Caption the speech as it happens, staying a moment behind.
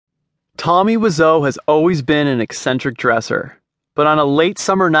Tommy Wiseau has always been an eccentric dresser, but on a late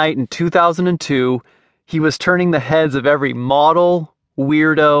summer night in 2002, he was turning the heads of every model,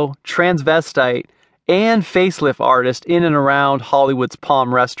 weirdo, transvestite, and facelift artist in and around Hollywood's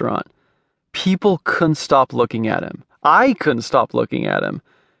Palm restaurant. People couldn't stop looking at him. I couldn't stop looking at him.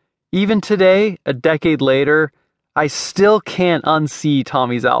 Even today, a decade later, I still can't unsee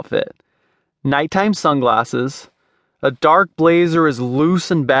Tommy's outfit. Nighttime sunglasses, a dark blazer as loose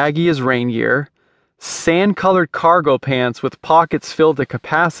and baggy as rain gear, sand-colored cargo pants with pockets filled to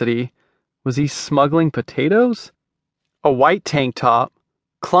capacity. Was he smuggling potatoes? A white tank top,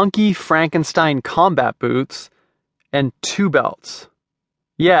 clunky Frankenstein combat boots, and 2 belts.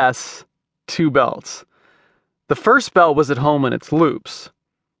 Yes, 2 belts. The first belt was at home in its loops.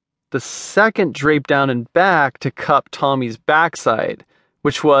 The second draped down and back to cup Tommy's backside,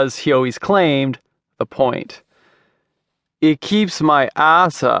 which was, he always claimed, the point. It keeps my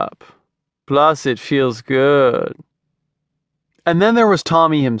ass up. Plus, it feels good. And then there was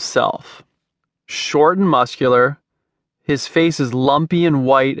Tommy himself. Short and muscular, his face as lumpy and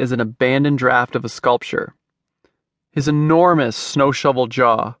white as an abandoned draft of a sculpture. His enormous snow shovel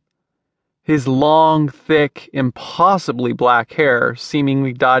jaw. His long, thick, impossibly black hair,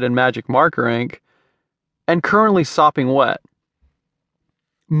 seemingly dyed in magic marker ink, and currently sopping wet.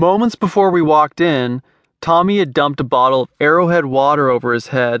 Moments before we walked in, Tommy had dumped a bottle of Arrowhead water over his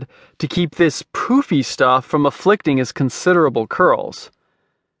head to keep this poofy stuff from afflicting his considerable curls.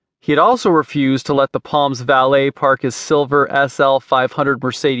 He had also refused to let the Palms valet park his silver SL 500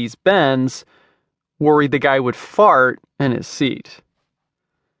 Mercedes-Benz, worried the guy would fart in his seat.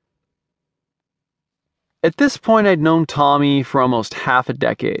 At this point, I'd known Tommy for almost half a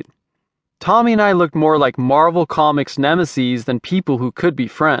decade. Tommy and I looked more like Marvel Comics nemeses than people who could be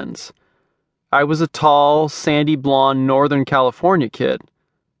friends. I was a tall, sandy blonde Northern California kid.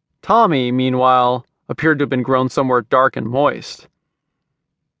 Tommy, meanwhile, appeared to have been grown somewhere dark and moist.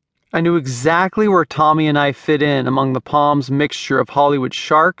 I knew exactly where Tommy and I fit in among the Palms' mixture of Hollywood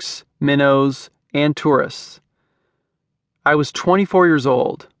sharks, minnows, and tourists. I was 24 years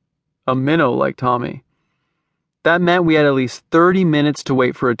old, a minnow like Tommy. That meant we had at least 30 minutes to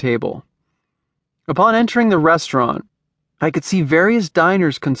wait for a table. Upon entering the restaurant, I could see various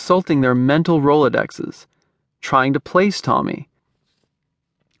diners consulting their mental Rolodexes, trying to place Tommy.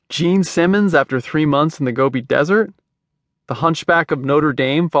 Gene Simmons after 3 months in the Gobi Desert? The Hunchback of Notre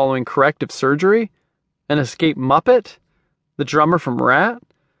Dame following corrective surgery? An escaped Muppet? The drummer from Rat?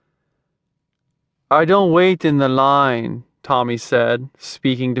 I don't wait in the line, Tommy said,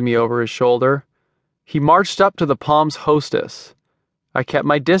 speaking to me over his shoulder. He marched up to the Palms hostess. I kept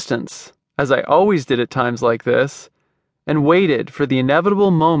my distance, as I always did at times like this, and waited for the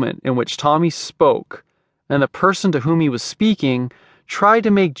inevitable moment in which Tommy spoke, and the person to whom he was speaking tried to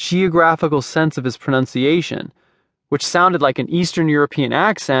make geographical sense of his pronunciation, which sounded like an Eastern European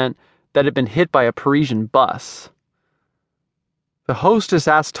accent that had been hit by a Parisian bus. The hostess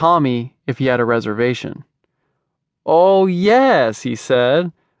asked Tommy if he had a reservation. Oh, yes, he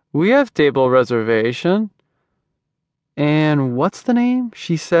said. We have table reservation. And what's the name?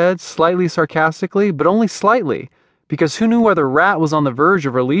 She said, slightly sarcastically, but only slightly, because who knew whether Rat was on the verge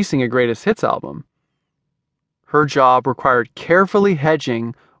of releasing a greatest hits album? Her job required carefully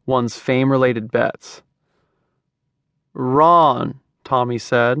hedging one's fame-related bets. Ron, Tommy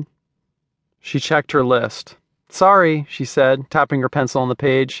said. She checked her list. Sorry, she said, tapping her pencil on the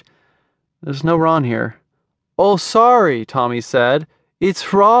page. There's no Ron here. Oh, sorry, Tommy said.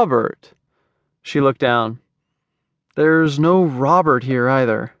 It's Robert. She looked down. There's no Robert here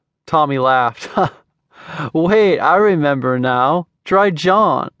either. Tommy laughed. Wait, I remember now. Try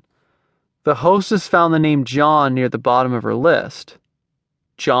John. The hostess found the name John near the bottom of her list.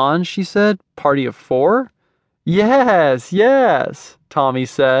 John, she said, party of 4? Yes, Tommy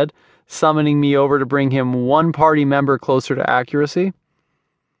said, summoning me over to bring him one party member closer to accuracy.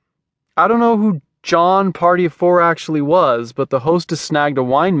 I don't know who John Party of 4 actually was, but the hostess snagged a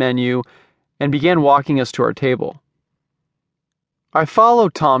wine menu and began walking us to our table. I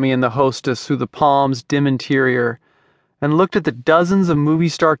followed Tommy and the hostess through the Palms' dim interior and looked at the dozens of movie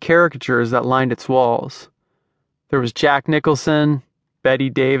star caricatures that lined its walls. There was Jack Nicholson, Bette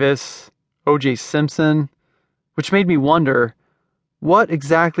Davis, O.J. Simpson, which made me wonder, what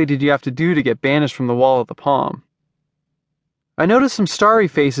exactly did you have to do to get banished from the wall of the Palm? I noticed some starry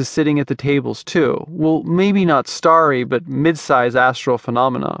faces sitting at the tables too. Well, maybe not starry, but mid-size astral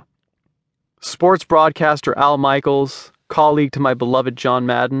phenomena. Sports broadcaster Al Michaels, colleague to my beloved John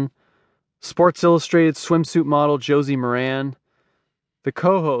Madden, Sports Illustrated swimsuit model Josie Moran, the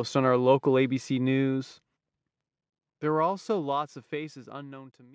co-host on our local ABC News. There were also lots of faces unknown to me.